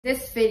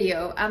This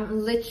video, I'm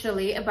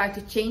literally about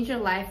to change your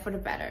life for the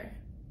better.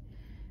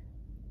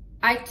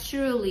 I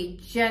truly,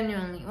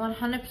 genuinely,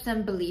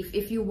 100% believe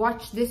if you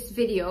watch this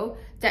video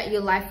that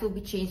your life will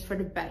be changed for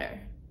the better.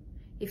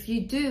 If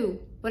you do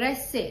what I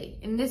say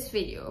in this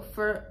video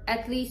for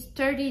at least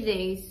 30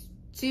 days,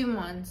 2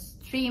 months,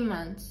 3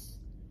 months,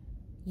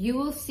 you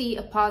will see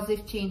a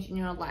positive change in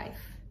your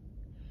life.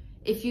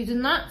 If you do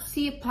not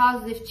see a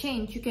positive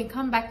change, you can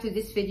come back to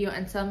this video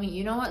and tell me,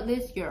 you know what,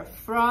 Liz, you're a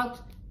fraud,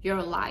 you're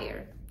a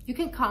liar. You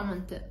can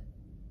comment it.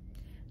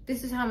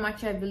 This is how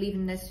much I believe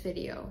in this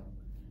video.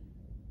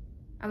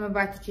 I'm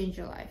about to change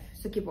your life,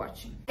 so keep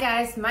watching. Hey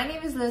guys, my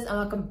name is Liz and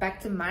welcome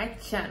back to my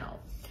channel.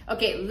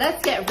 Okay,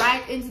 let's get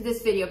right into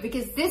this video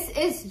because this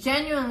is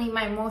genuinely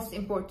my most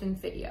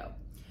important video.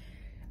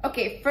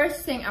 Okay,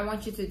 first thing I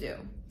want you to do.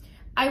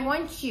 I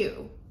want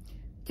you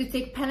to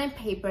take pen and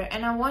paper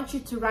and I want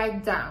you to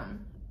write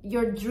down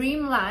your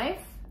dream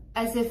life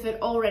as if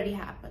it already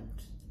happened.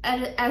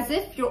 As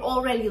if you're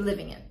already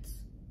living it.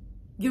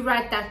 You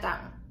write that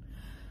down.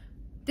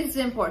 This is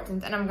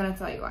important and I'm gonna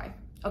tell you why.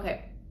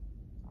 Okay,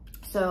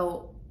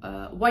 so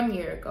 1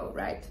 year ago,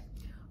 right?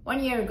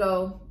 1 year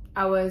ago,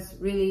 I was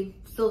really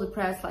still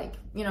depressed. Like,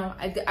 you know,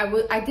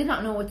 I did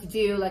not know what to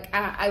do. Like,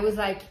 I was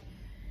like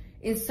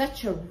in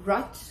such a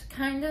rut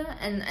kinda,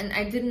 and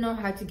I didn't know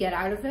how to get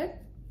out of it.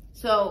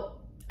 So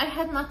I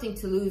had nothing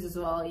to lose as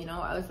well, you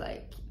know. I was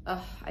like,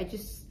 I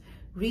just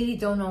really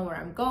don't know where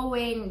I'm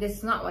going. This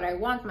is not what I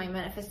want. My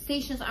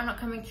manifestations are not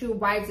coming true.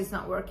 Why is this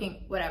not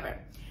working? Whatever.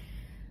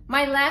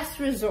 My last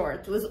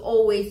resort was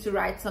always to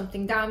write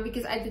something down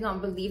because I did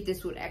not believe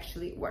this would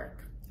actually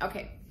work.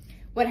 Okay,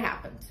 what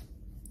happened?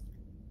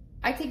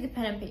 I take the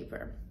pen and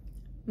paper.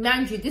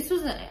 Mind you,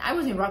 I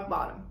was in rock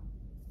bottom.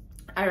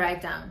 I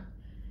write down,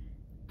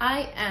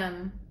 I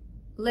am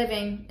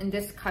living in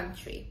this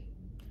country.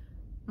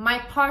 My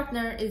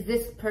partner is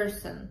this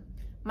person.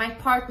 My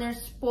partner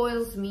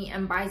spoils me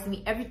and buys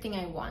me everything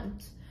I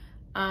want.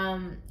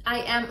 I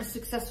am a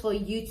successful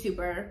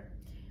YouTuber.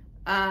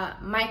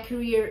 My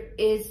career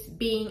is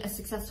being a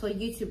successful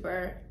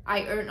YouTuber.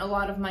 I earn a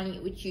lot of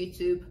money with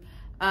YouTube.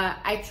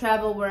 I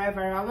travel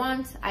wherever I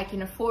want. I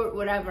can afford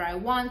whatever I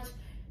want.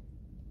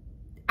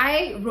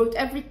 I wrote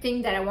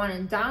everything that I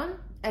wanted down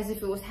as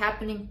if it was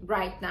happening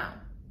right now.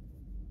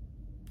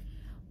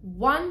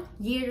 1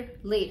 year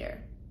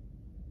later,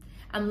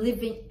 I'm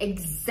living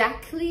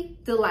exactly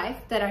the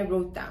life that I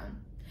wrote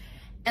down.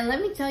 And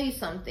let me tell you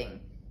something.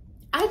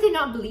 I did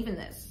not believe in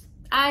this.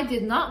 I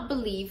did not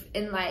believe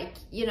in, like,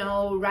 you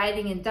know,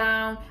 writing it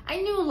down. I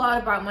knew a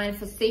lot about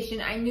manifestation.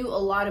 I knew a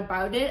lot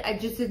about it. I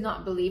just did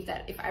not believe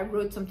that if I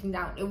wrote something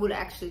down, it would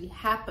actually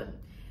happen.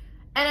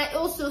 And I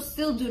also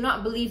still do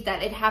not believe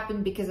that it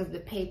happened because of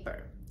the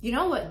paper. You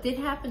know what did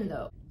happen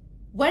though?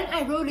 When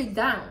I wrote it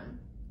down,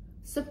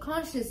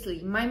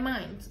 subconsciously, my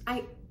mind,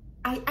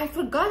 I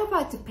forgot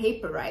about the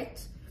paper,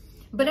 right?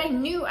 But I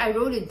knew I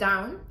wrote it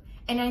down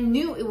and I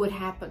knew it would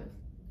happen.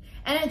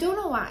 And I don't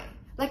know why.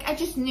 Like, I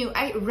just knew.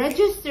 I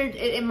registered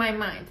it in my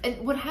mind.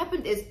 And what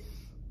happened is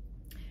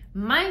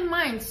my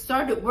mind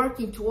started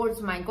working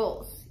towards my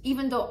goals.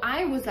 Even though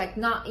I was like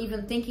not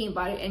even thinking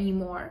about it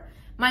anymore.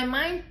 My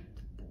mind,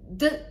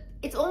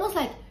 it's almost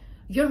like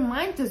your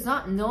mind does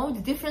not know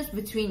the difference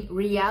between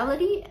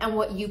reality and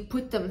what you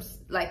put them,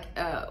 like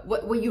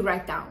what you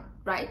write down.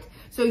 Right?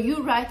 So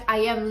you write, I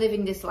am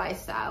living this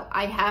lifestyle.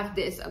 I have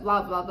this,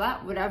 blah, blah, blah,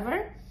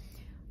 whatever.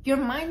 Your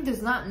mind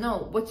does not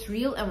know what's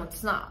real and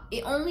what's not.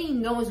 It only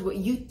knows what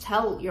you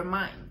tell your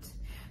mind.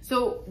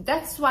 So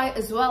that's why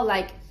as well,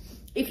 like,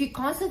 if you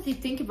constantly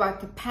think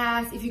about the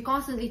past, if you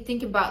constantly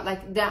think about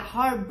like that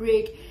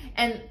heartbreak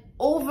and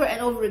over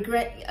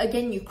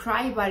again, you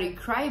cry about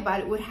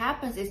it, what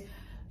happens is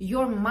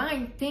your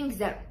mind thinks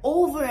that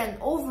over and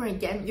over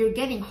again, you're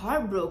getting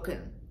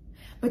heartbroken.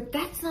 But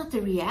that's not the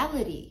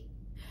reality.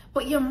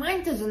 But your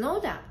mind doesn't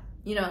know that,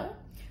 you know?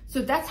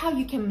 So that's how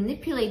you can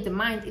manipulate the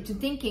mind into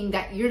thinking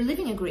that you're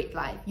living a great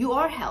life. You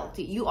are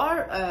healthy, you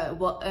are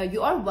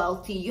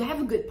wealthy, you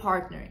have a good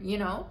partner, you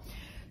know?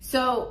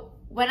 So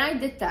when I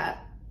did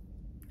that,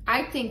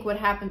 I think what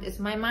happened is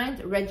my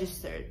mind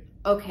registered,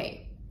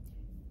 okay,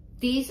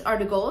 these are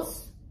the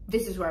goals,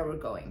 this is where we're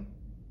going.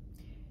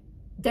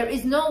 There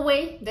is no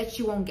way that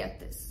she won't get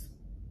this.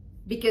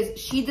 Because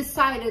she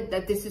decided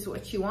that this is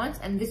what she wants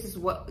and this is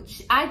what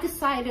I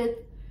decided.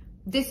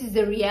 This is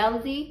the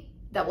reality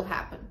that will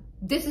happen.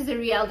 This is the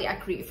reality I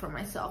create for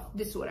myself.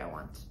 This is what I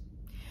want.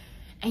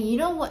 And you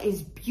know what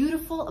is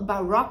beautiful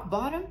about rock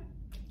bottom?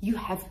 You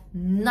have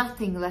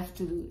nothing left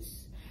to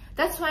lose.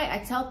 That's why I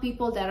tell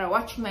people that are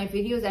watching my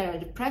videos that are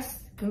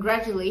depressed,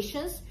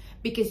 congratulations,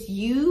 because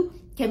you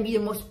can be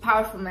the most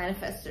powerful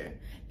manifester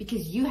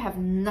because you have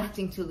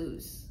nothing to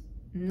lose.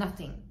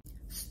 Nothing.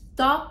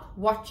 Stop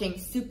watching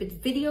stupid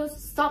videos.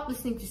 Stop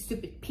listening to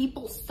stupid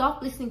people.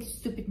 Stop listening to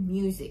stupid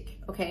music,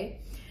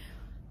 okay?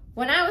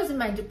 When I was in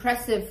my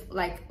depressive,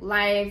 like,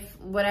 life,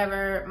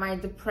 whatever, my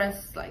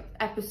depressed, like,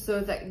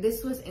 episodes, like,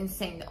 this was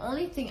insane. The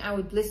only thing I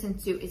would listen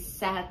to is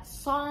sad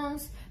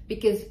songs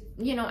because,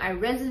 you know, I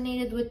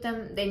resonated with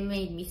them. They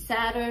made me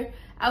sadder.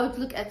 I would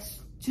look at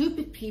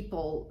stupid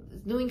people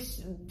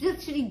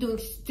literally doing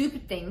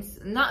stupid things,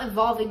 not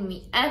involving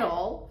me at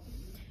all.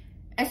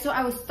 And so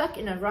I was stuck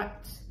in a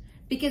rut,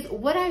 because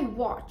what I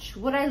watch,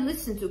 what I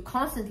listen to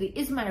constantly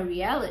is my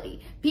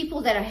reality.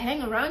 People that I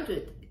hang around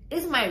with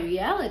is my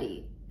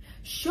reality.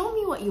 Show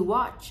me what you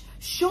watch.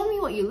 Show me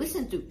what you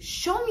listen to.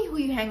 Show me who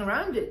you hang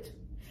around with.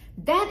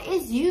 That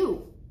is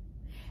you.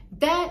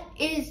 That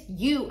is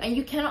you, and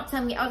you cannot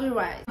tell me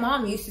otherwise.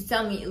 Mom used to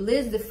tell me,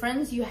 Liz, the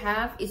friends you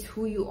have is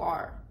who you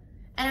are.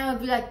 And I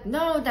would be like,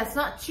 no, that's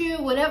not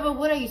true, whatever,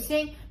 what are you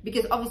saying?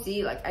 Because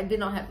obviously, like, I did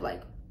not have,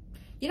 like,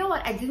 you know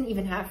what, I didn't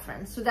even have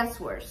friends, so that's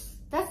worse.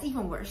 That's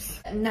even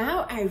worse.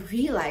 Now I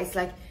realize,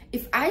 like,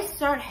 if I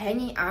start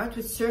hanging out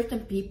with certain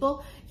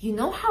people, you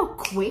know how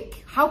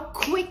quick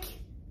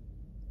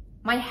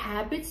my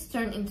habits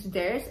turn into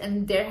theirs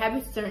and their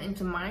habits turn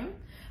into mine?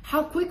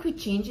 How quick we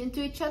change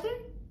into each other?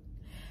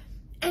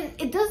 And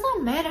it does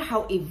not matter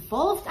how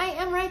evolved I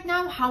am right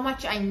now, how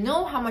much I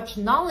know, how much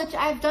knowledge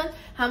I've done,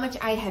 how much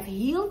I have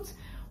healed.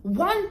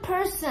 One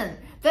person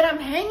that I'm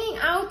hanging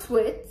out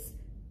with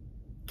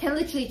can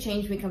literally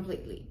change me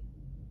completely.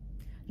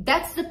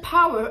 That's the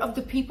power of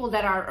the people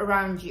that are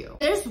around you.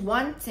 There's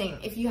one thing,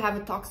 if you have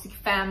a toxic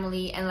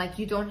family and like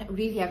you don't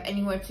really have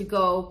anywhere to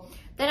go,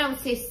 then I would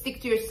say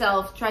stick to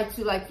yourself, try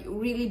to like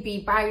really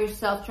be by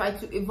yourself, try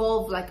to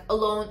evolve like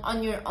alone,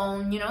 on your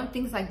own, you know,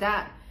 things like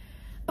that.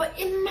 But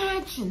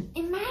imagine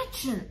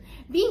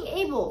being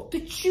able to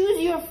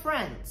choose your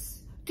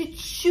friends, to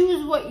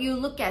choose what you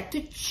look at,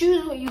 to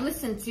choose what you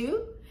listen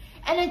to,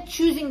 and then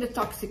choosing the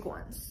toxic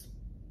ones.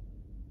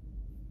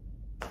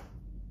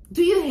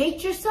 Do you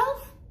hate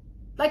yourself?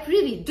 Like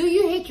really, do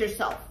you hate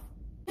yourself?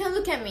 You can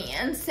look at me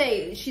and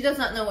say, she does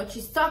not know what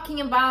she's talking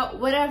about,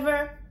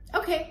 whatever.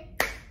 Okay,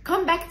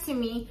 come back to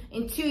me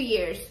in 2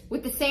 years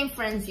with the same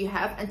friends you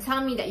have and tell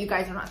me that you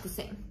guys are not the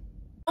same.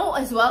 Know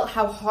as well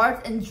how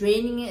hard and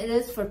draining it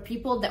is for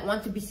people that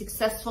want to be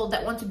successful,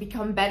 that want to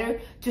become better,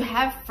 to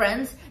have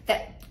friends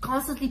that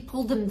constantly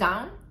pull them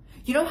down.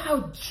 You know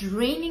how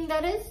draining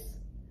that is?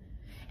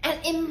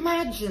 And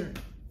imagine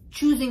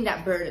choosing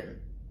that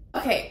burden.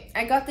 Okay,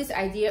 I got this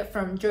idea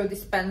from Joe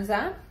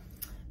Dispenza.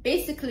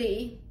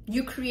 Basically,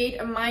 you create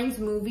a mind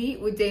movie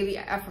with daily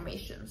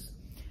affirmations.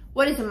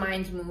 What is a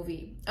mind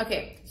movie?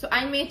 Okay, so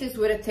I made this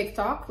with a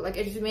TikTok. Like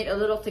I just made a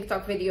little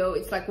TikTok video.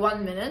 It's like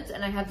 1 minute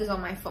and I have this on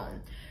my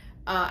phone.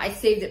 I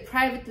saved it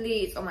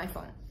privately, it's on my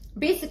phone.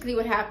 Basically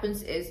what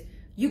happens is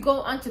you go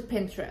onto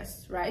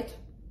Pinterest, right?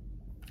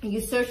 You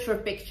search for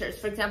pictures.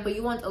 For example,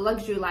 you want a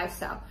luxury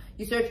lifestyle.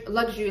 You search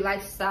luxury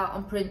lifestyle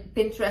on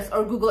Pinterest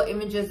or Google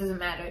Images, doesn't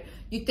matter.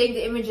 You take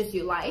the images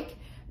you like.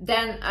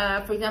 Then,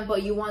 for example,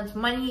 you want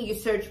money, you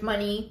search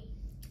money.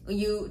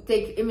 You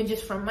take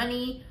images from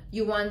money.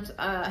 You want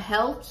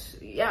health,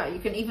 yeah, you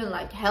can even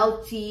like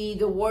healthy,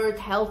 the word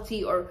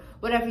healthy or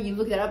whatever, you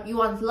look it up. You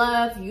want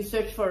love, you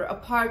search for a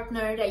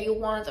partner that you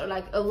want, or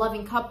like a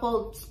loving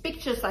couple, just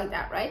pictures like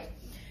that, right?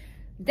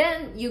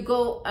 Then you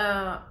go,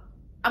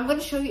 I'm gonna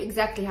show you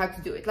exactly how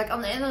to do it. Like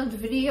on the end of the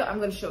video,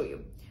 I'm gonna show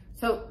you.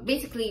 So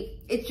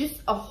basically, it's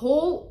just a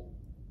whole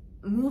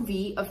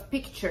movie of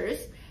pictures,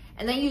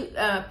 and then you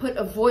put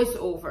a voice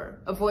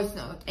over, a voice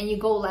note, and you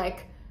go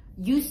like,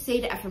 you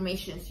say the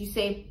affirmations. You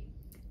say,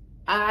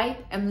 I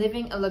am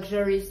living a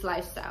luxurious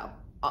lifestyle,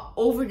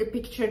 over the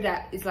picture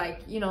that is like,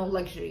 you know,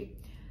 luxury.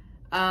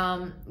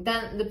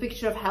 Then the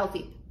picture of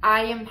healthy,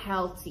 I am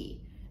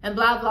healthy, and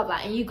blah, blah, blah.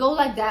 And you go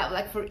like that,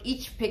 like for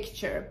each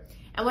picture.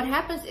 And what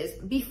happens is,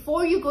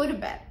 before you go to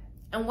bed,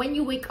 and when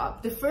you wake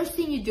up, the first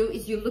thing you do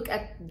is you look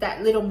at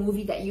that little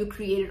movie that you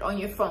created on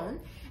your phone,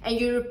 and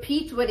you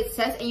repeat what it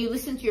says, and you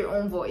listen to your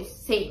own voice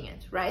saying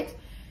it, right?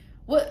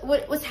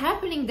 What's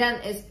happening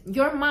then is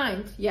your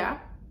mind, yeah,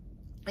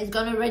 is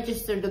gonna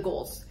register the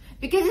goals.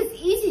 Because it's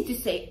easy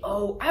to say,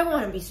 oh, I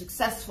want to be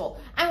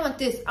successful. I want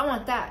this, I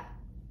want that.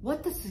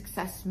 What does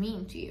success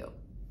mean to you?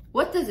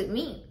 What does it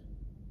mean?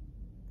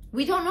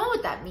 We don't know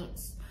what that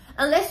means.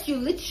 Unless you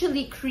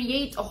literally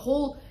create a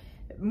whole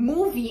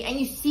movie and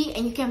you see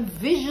and you can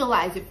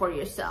visualize it for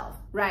yourself,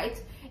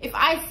 right? If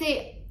I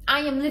say,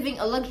 I am living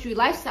a luxury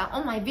lifestyle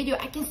on my video,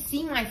 I can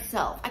see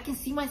myself. I can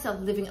see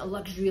myself living a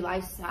luxury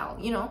lifestyle,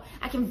 you know?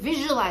 I can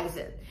visualize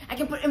it. I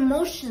can put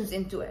emotions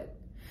into it.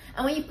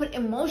 And when you put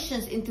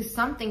emotions into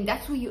something,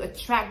 that's what you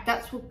attract.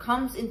 That's what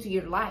comes into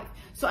your life.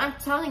 So I'm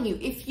telling you,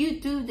 if you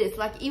do this,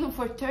 like even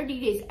for 30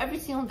 days, every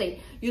single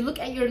day, you look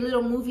at your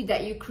little movie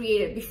that you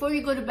created before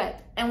you go to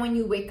bed. And when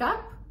you wake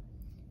up,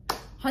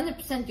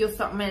 100% you'll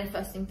start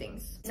manifesting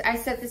things. I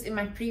said this in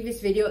my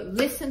previous video,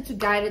 listen to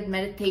guided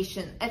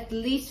meditation, at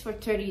least for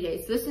 30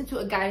 days. Listen to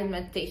a guided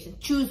meditation.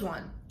 Choose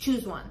one.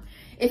 Choose one.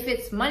 If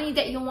it's money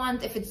that you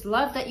want, if it's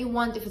love that you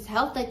want, if it's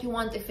health that you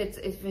want, if it's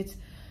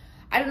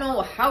I don't know,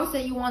 a house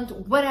that you want,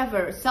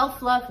 whatever,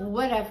 self-love,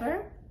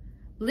 whatever,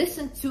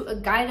 listen to a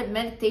guided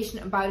meditation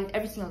about it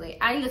every single day.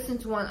 I listen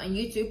to one on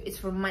YouTube, it's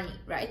for money,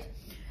 right?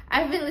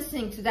 I've been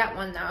listening to that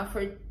one now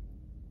for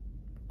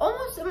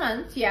almost a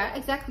month, yeah,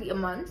 exactly a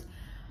month.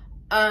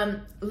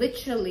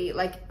 Literally,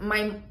 like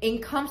my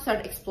income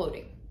started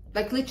exploding.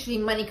 Like literally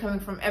money coming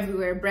from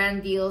everywhere,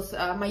 brand deals,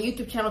 my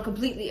YouTube channel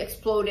completely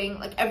exploding,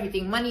 like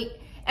everything, money,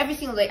 every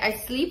single day. I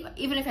sleep,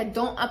 even if I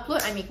don't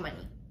upload, I make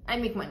money. I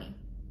make money.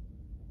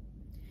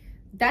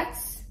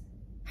 That's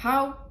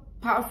how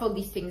powerful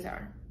these things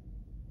are.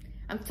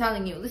 I'm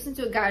telling you, listen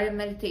to a guided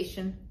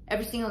meditation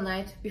every single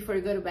night before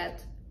you go to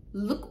bed.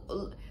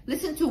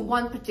 Listen to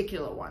one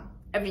particular one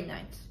every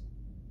night.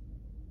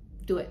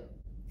 Do it.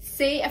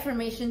 Say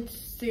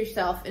affirmations to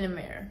yourself in a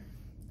mirror.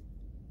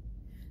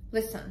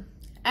 Listen,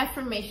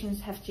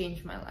 affirmations have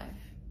changed my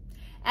life.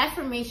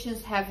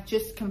 Affirmations have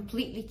just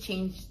completely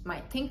changed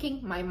my thinking,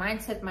 my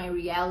mindset, my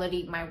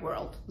reality, my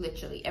world,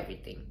 literally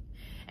everything.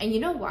 And you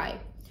know why?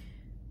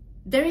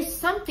 There is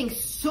something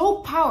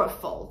so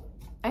powerful.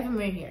 I have a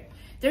mirror here.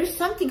 There is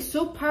something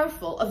so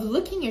powerful of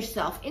looking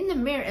yourself in the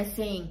mirror and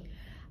saying,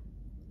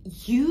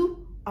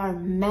 you are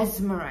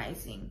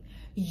mesmerizing.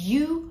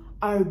 You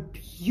are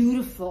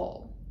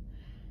beautiful.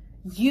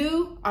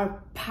 You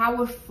are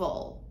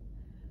powerful.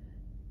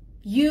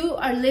 You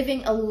are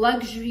living a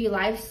luxury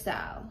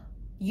lifestyle.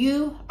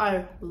 You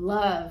are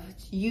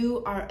loved.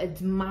 You are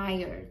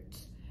admired.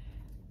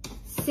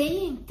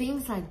 Saying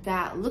things like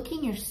that,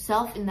 looking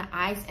yourself in the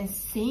eyes and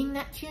saying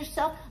that to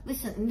yourself.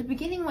 Listen, in the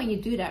beginning when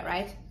you do that,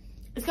 right?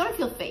 It's gonna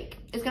feel fake.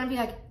 It's gonna be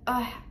like,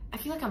 I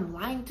feel like I'm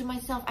lying to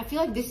myself. I feel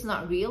like this is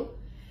not real.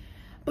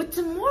 But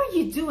the more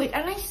you do it,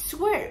 and I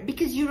swear,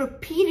 because you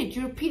repeat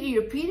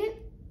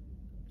it,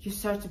 you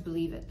start to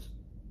believe it.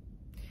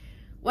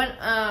 When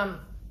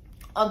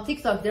on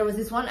TikTok, there was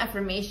this one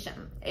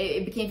affirmation.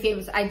 It became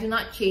famous. I do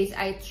not chase,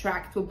 I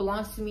attract. What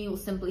belongs to me will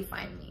simply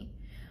find me.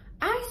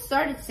 I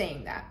started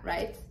saying that,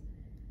 right?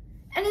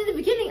 And in the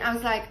beginning, I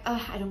was like,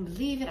 I don't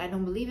believe it. I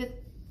don't believe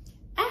it.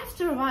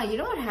 After a while, you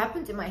know what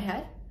happened in my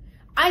head?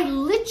 I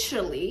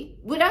literally,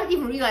 without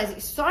even realizing,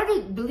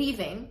 started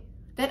believing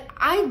that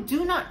I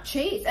do not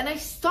chase, and I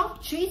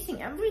stopped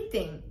chasing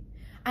everything.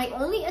 I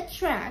only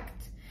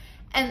attract,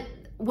 and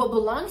what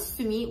belongs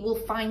to me will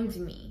find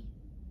me.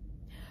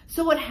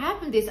 So what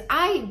happened is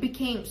I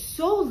became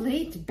so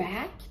laid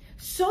back,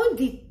 so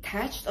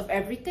detached of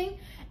everything,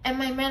 and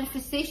my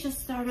manifestations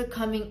started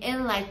coming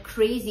in like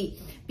crazy.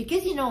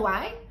 Because you know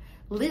why?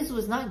 Liz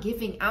was not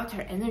giving out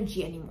her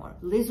energy anymore.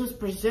 Liz was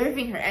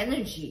preserving her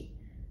energy.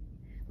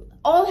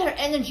 All her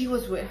energy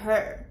was with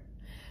her.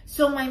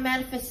 So my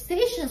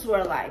manifestations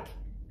were like,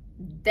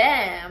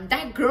 damn,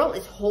 that girl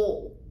is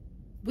whole.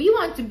 We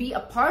want to be a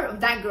part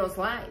of that girl's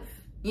life,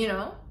 you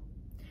know?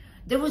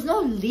 There was no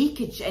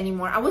leakage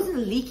anymore. I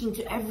wasn't leaking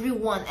to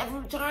everyone,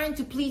 trying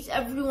to please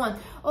everyone.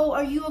 Oh,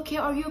 are you okay?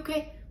 Are you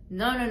okay?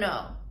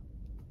 No.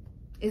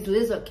 Is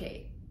Liz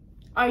okay?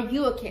 Are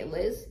you okay,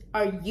 Liz?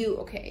 Are you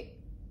okay?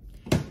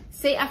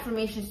 Say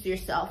affirmations to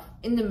yourself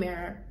in the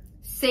mirror.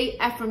 Say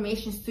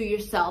affirmations to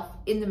yourself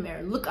in the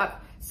mirror. Look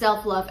up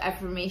self-love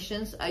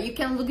affirmations. You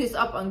can look this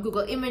up on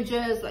Google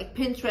Images, like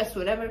Pinterest,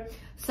 whatever.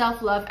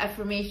 Self-love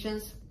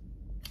affirmations,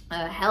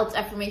 health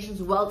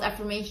affirmations, wealth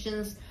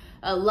affirmations,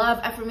 love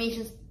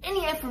affirmations,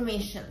 any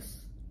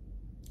affirmations.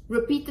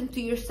 Repeat them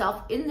to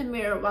yourself in the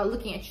mirror while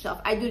looking at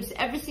yourself. I do this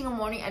every single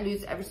morning. I do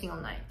this every single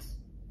night.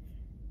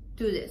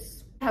 Do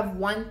this. I have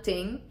one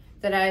thing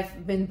that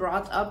I've been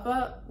brought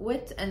up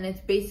with, and it's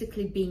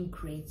basically being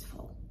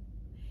grateful.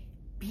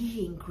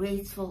 Being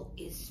grateful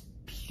is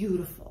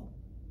beautiful.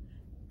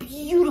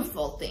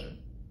 Beautiful thing.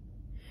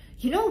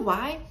 You know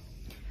why?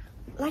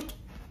 Like,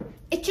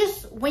 it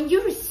just, when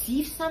you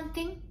receive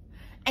something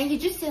and you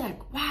just say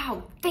like,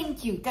 wow,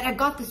 thank you that I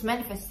got this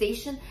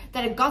manifestation,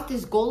 that I got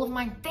this goal of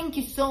mine. Thank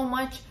you so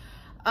much.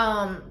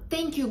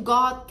 Thank you,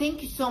 God.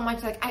 Thank you so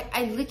much. Like,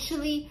 I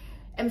literally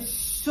am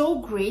so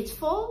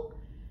grateful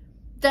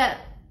that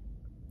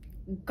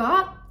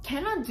God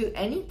cannot do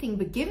anything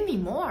but give me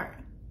more.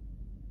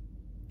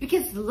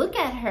 Because look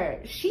at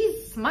her.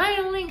 She's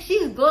smiling.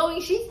 She's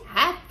glowing. She's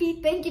happy.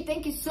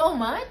 Thank you so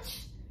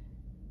much.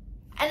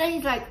 And then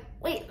he's like,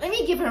 wait, let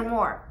me give her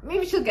more.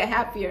 Maybe she'll get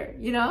happier,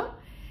 you know?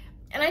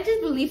 And I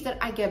just believe that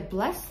I get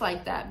blessed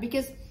like that,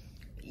 because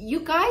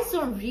you guys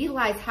don't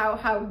realize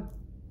how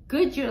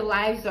good your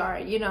lives are,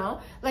 you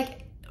know?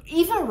 Like,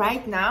 even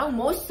right now,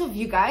 most of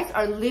you guys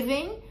are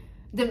living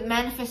the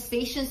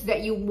manifestations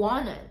that you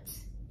wanted.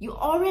 You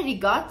already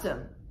got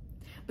them.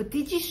 But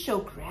did you show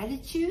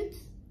gratitude?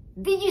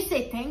 Did you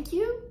say thank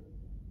you?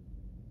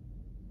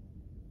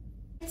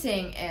 The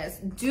thing is,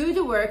 do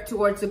the work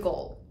towards the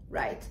goal,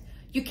 right?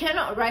 You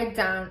cannot write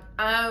down,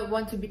 I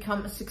want to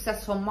become a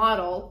successful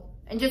model,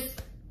 and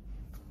just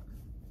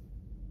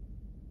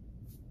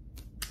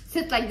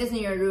sit like this in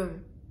your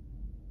room.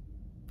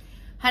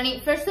 Honey,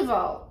 first of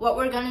all, what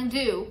we're gonna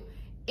do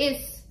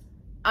is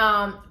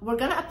we're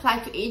gonna apply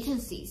to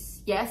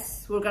agencies.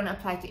 Yes, we're gonna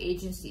apply to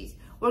agencies.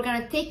 We're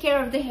gonna take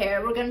care of the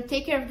hair, we're gonna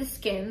take care of the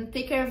skin,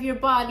 take care of your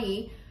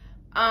body.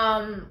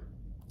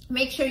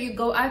 Make sure you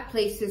go out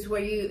places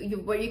where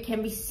you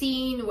can be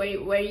seen,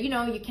 where you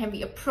know you can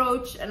be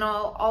approached, and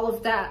all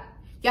of that.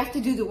 You have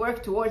to do the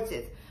work towards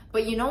it.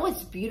 But you know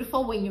what's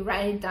beautiful when you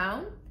write it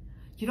down?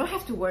 You don't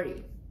have to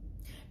worry.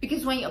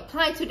 Because when you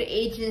apply to the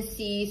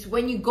agencies,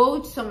 when you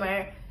go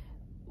somewhere,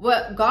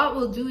 what God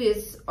will do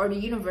is, or the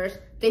universe,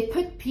 they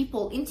put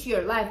people into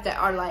your life that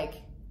are like,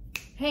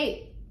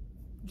 hey,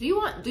 do you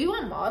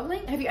want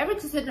modeling? Have you ever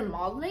considered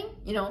modeling?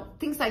 You know,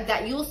 things like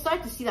that. You'll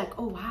start to see like,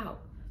 oh wow,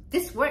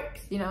 this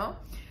works, you know?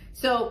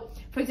 So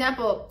for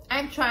example,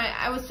 I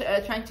was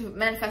trying to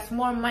manifest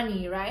more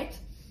money, right?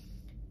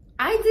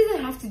 I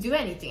didn't have to do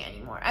anything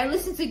anymore. I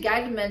listened to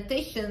guided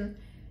meditation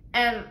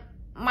and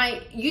my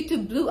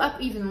YouTube blew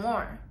up even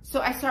more.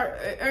 So I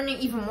started earning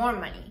even more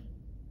money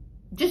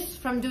just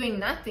from doing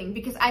nothing,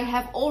 because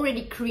I've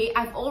already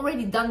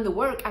done the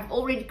work. I've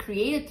already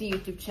created the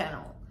YouTube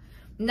channel.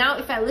 Now,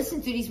 if I listen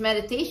to these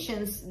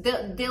meditations,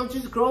 they'll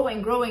just grow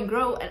and grow and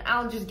grow, and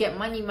I'll just get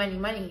money, money,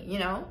 money, you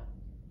know?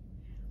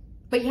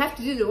 But you have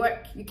to do the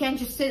work. You can't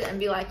just sit and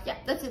be like, yeah,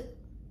 that's it.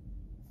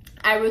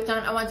 I wrote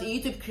down, I want a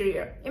YouTube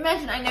career.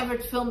 Imagine I never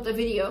filmed a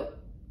video.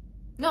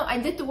 No, I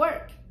did the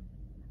work.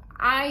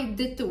 I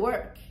did the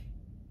work.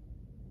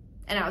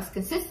 And I was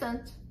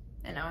consistent,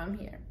 and now I'm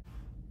here.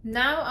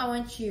 Now I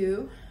want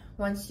you,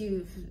 once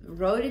you've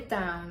wrote it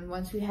down,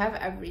 once you have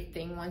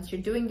everything, once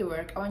you're doing the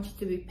work, I want you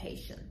to be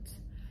patient.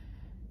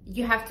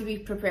 You have to be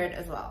prepared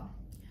as well.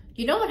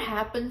 You know what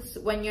happens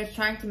when you're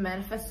trying to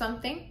manifest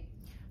something?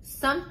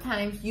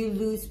 Sometimes you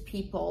lose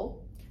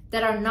people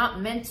that are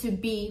not meant to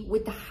be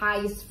with the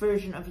highest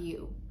version of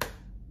you.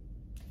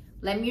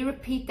 Let me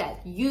repeat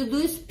that. You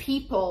lose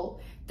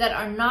people that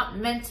are not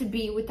meant to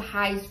be with the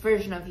highest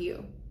version of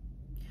you.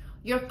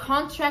 Your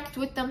contract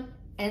with them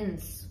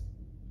ends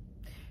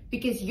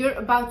because you're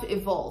about to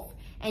evolve,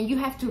 and you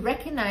have to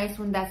recognize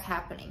when that's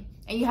happening,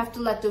 and you have to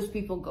let those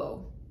people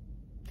go.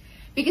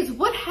 Because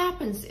what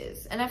happens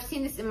is, and I've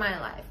seen this in my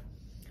life,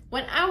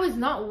 when I was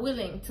not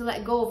willing to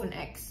let go of an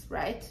ex,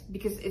 right?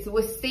 Because it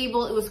was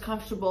stable, it was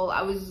comfortable,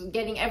 I was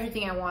getting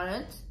everything I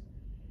wanted,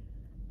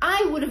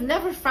 I would have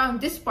never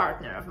found this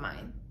partner of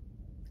mine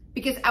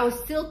because I was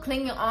still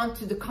clinging on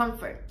to the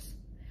comfort.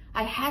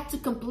 I had to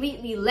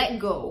completely let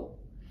go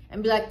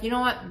and be like, you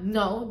know what?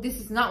 No, this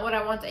is not what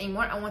I want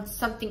anymore. I want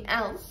something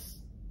else.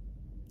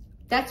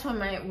 That's when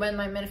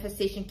my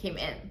manifestation came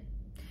in.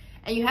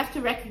 And you have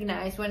to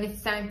recognize when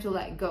it's time to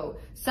let go.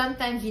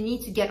 Sometimes you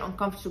need to get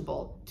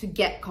uncomfortable to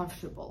get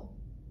comfortable.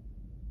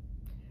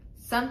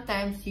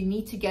 Sometimes you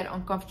need to get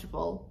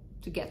uncomfortable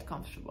to get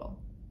comfortable.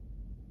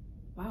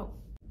 Wow.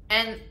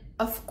 And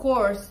of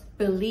course,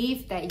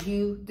 believe that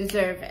you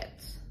deserve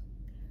it.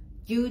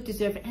 You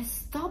deserve it. And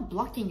stop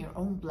blocking your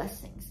own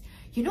blessings.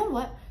 You know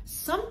what?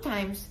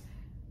 Sometimes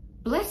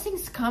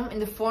blessings come in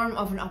the form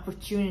of an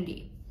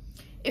opportunity.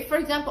 If, for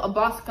example, a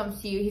boss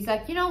comes to you, he's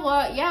like, you know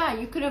what? Yeah,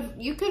 you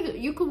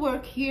could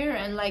work here,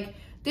 and like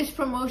this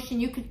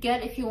promotion you could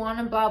get if you want,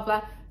 and blah,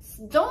 blah.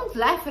 Don't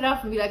laugh it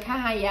off and be like,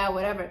 haha, yeah,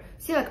 whatever.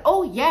 Say like,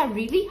 oh yeah,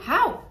 really?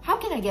 How? How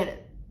can I get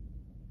it?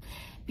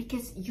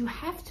 Because you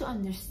have to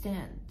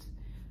understand,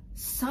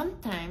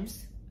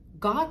 sometimes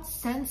God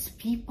sends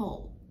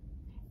people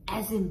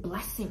as in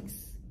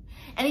blessings.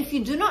 And if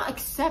you do not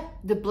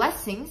accept the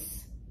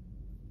blessings,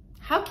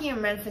 how can your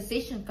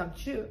manifestation come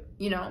true?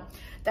 You know?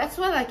 That's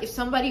why, like, if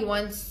somebody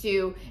wants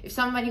to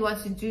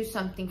do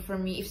something for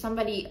me, if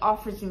somebody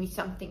offers me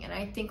something and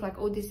I think like,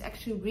 oh, this is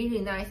actually really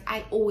nice,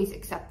 I always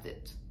accept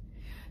it.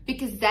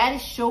 Because that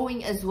is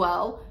showing as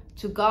well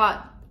to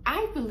God,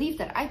 I believe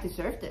that I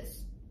deserve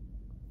this.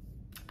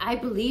 I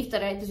believe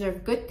that I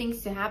deserve good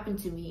things to happen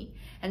to me,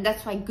 and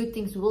that's why good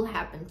things will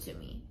happen to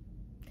me.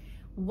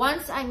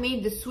 Once I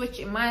made the switch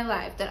in my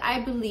life that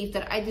I believe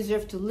that I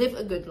deserve to live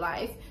a good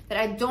life, that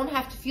I don't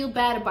have to feel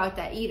bad about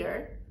that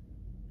either,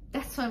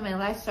 that's when my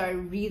life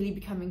started really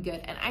becoming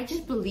good. And I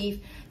just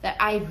believe that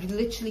I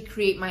literally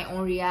create my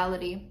own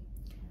reality.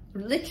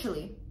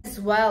 Literally. As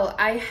well,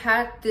 I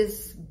had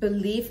this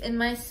belief in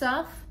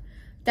myself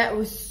that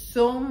was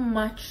so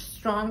much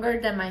stronger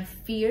than my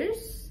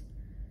fears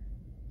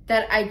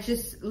that I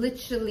just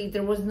literally,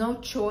 there was no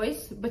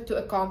choice but to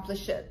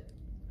accomplish it.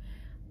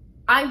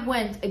 I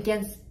went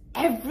against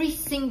every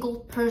single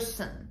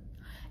person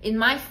in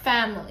my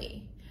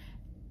family,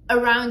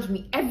 around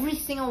me, every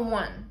single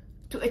one,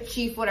 to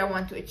achieve what I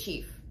want to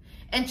achieve.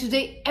 And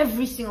today,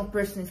 every single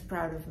person is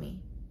proud of me.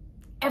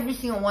 Every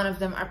single one of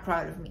them are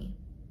proud of me.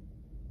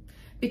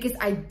 Because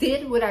I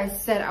did what I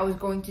said I was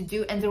going to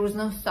do, and there was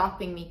no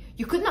stopping me.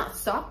 You could not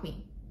stop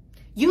me.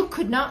 You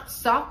could not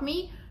stop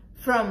me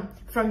from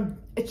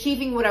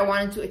achieving what I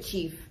wanted to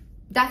achieve.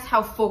 That's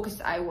how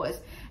focused I was.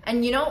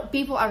 And you know,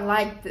 people are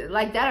like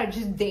that are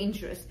just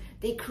dangerous.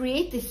 They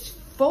create this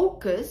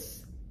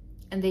focus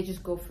and they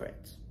just go for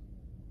it.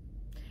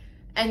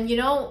 And you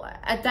know,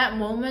 at that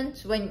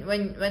moment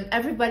when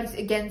everybody's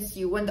against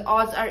you, when the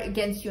odds are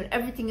against you and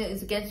everything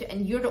is against you,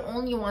 and you're the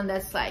only one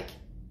that's like,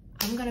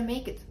 I'm gonna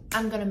make it,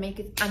 I'm gonna make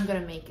it, I'm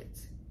gonna make it.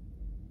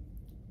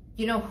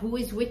 You know who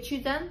is with you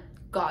then?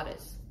 God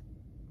is.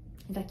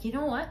 Like, you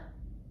know what?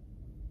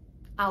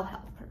 I'll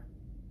help her.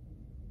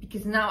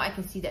 Because now I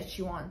can see that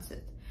she wants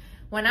it.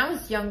 When I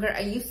was younger, I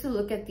used to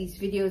look at these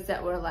videos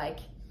that were like,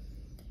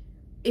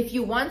 if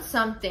you want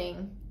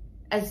something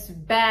as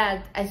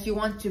bad as you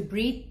want to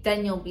breathe,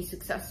 then you'll be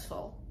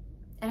successful.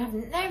 And I've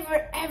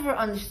never ever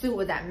understood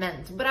what that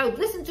meant. But I would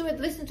listen to it,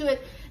 and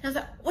I was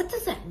like, what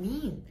does that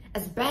mean?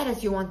 As bad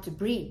as you want to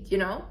breathe, you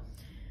know?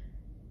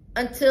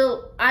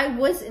 Until I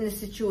was in a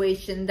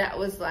situation that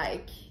was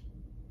like,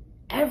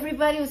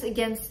 everybody was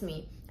against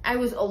me. I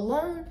was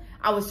alone.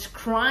 I was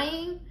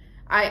crying.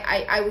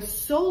 I was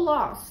so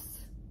lost.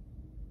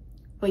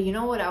 But you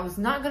know what I was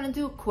not gonna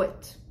do?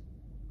 Quit.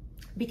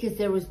 Because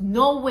there was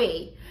no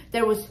way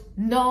that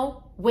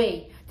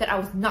I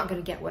was not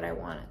gonna get what I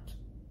wanted.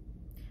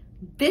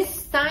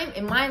 This time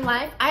in my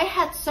life, I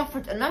had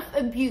suffered enough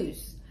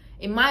abuse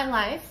in my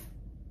life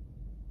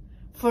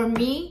for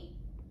me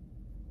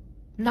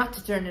not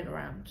to turn it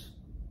around.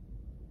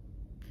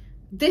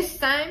 This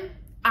time,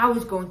 I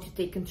was going to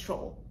take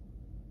control.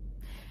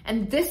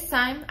 And this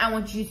time, I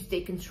want you to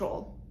take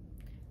control.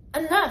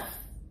 Enough.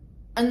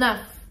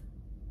 Enough.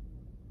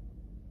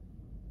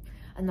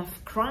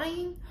 Enough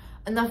crying,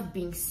 enough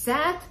being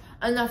sad,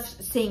 enough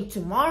saying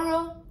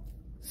tomorrow.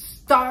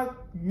 Start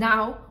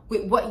now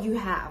with what you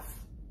have.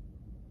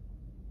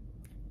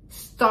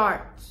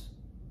 Start.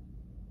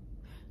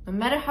 No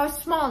matter how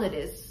small it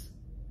is.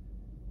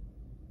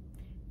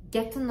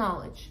 Get the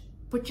knowledge.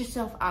 Put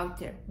yourself out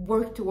there.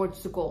 Work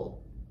towards the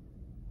goal.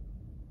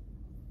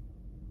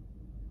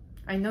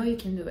 I know you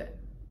can do it.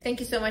 Thank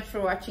you so much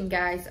for watching,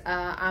 guys.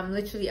 I'm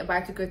literally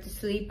about to go to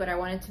sleep, but I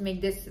wanted to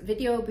make this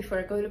video before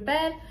I go to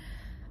bed.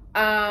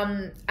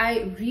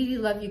 I really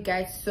love you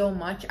guys so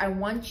much. I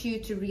want you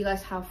to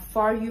realize how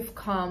far you've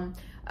come,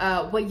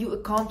 what you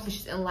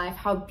accomplished in life,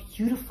 how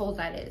beautiful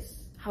that is.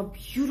 How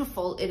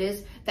beautiful it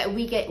is that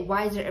we get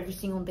wiser every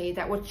single day,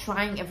 that we're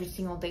trying every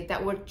single day,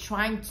 that we're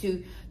trying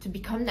to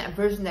become that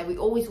version that we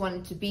always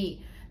wanted to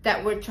be,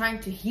 that we're trying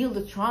to heal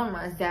the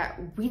traumas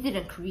that we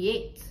didn't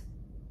create.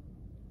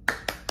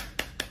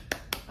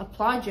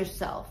 Applaud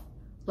yourself.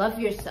 Love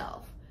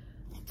yourself.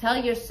 Tell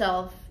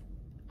yourself,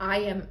 I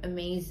am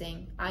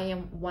amazing. I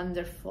am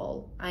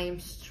wonderful. I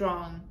am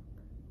strong.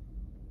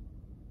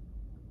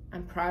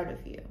 I'm proud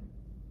of you.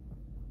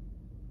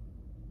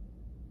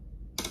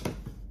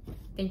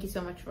 Thank you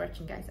so much for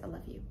watching, guys. I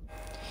love you.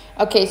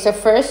 Okay, so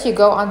first you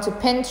go onto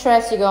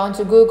Pinterest, you go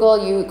onto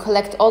Google, you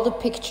collect all the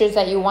pictures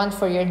that you want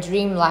for your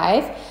dream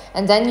life,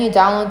 and then you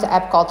download the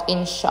app called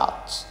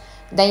InShot.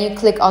 Then you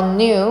click on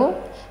New,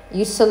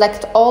 you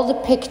select all the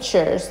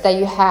pictures that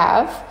you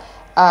have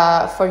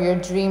for your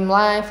dream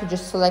life. You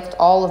just select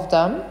all of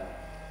them.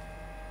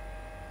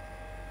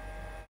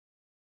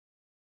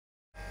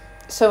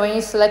 So when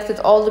you selected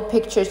all the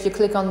pictures, you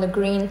click on the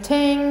green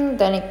thing,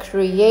 then it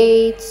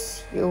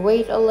creates, you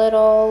wait a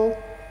little.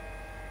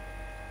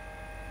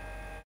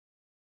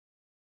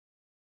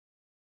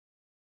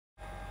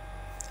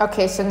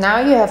 Okay, so now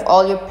you have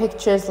all your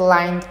pictures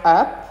lined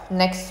up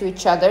next to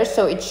each other.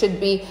 So it should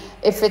be,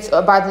 if it's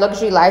about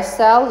luxury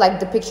lifestyle, like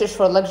the pictures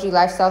for luxury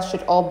lifestyle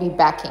should all be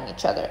backing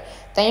each other.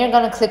 Then you're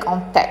gonna click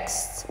on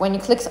text. When you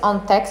click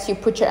on text, you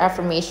put your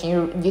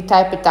affirmation, you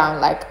type it down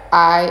like,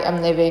 I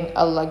am living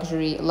a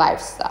luxury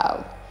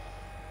lifestyle.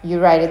 You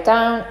write it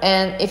down,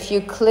 and if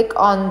you click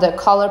on the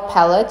color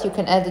palette, you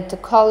can edit the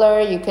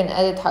color, you can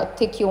edit how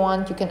thick you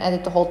want, you can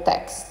edit the whole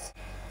text.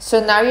 So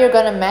now you're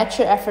gonna match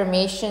your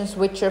affirmations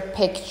with your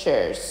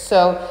pictures.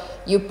 So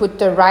you put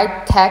the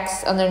right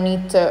text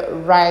underneath the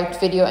right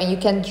video, and you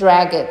can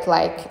drag it,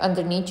 like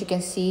underneath you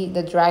can see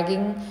the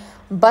dragging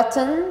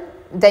button.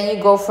 Then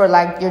you go for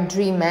like your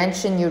dream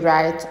mansion, you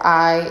write,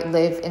 I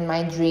live in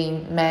my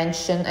dream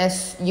mansion.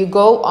 As you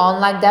go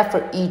on like that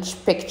for each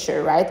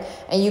picture, right?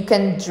 And you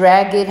can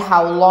drag it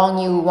how long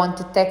you want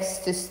the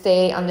text to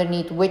stay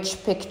underneath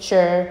which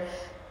picture.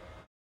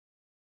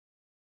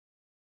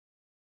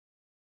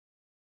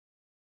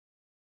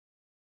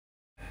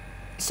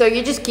 So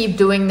you just keep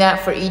doing that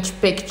for each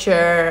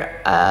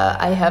picture.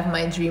 I have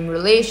my dream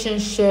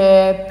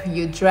relationship,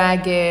 you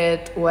drag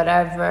it,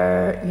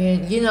 whatever.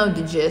 You know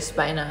the gist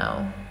by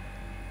now.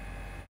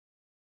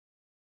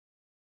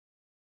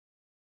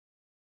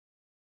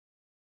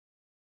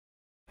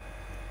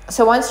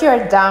 So once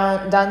you're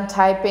done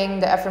typing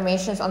the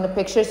affirmations on the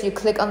pictures, you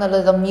click on the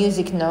little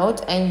music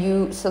note and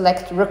you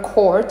select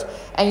record,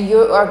 and you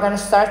are going to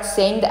start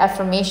saying the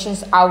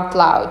affirmations out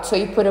loud. So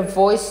you put a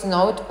voice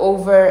note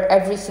over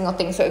every single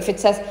thing. So if it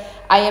says,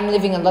 I am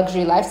living a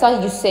luxury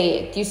lifestyle, you say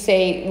it. You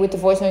say with the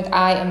voice note,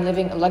 I am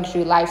living a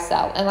luxury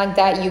lifestyle. And like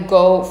that, you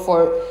go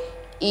for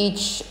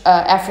each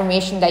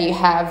affirmation that you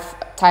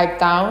have typed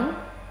down.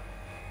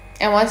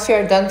 And once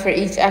you're done for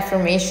each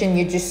affirmation,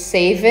 you just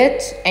save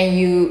it and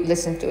you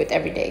listen to it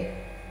every day.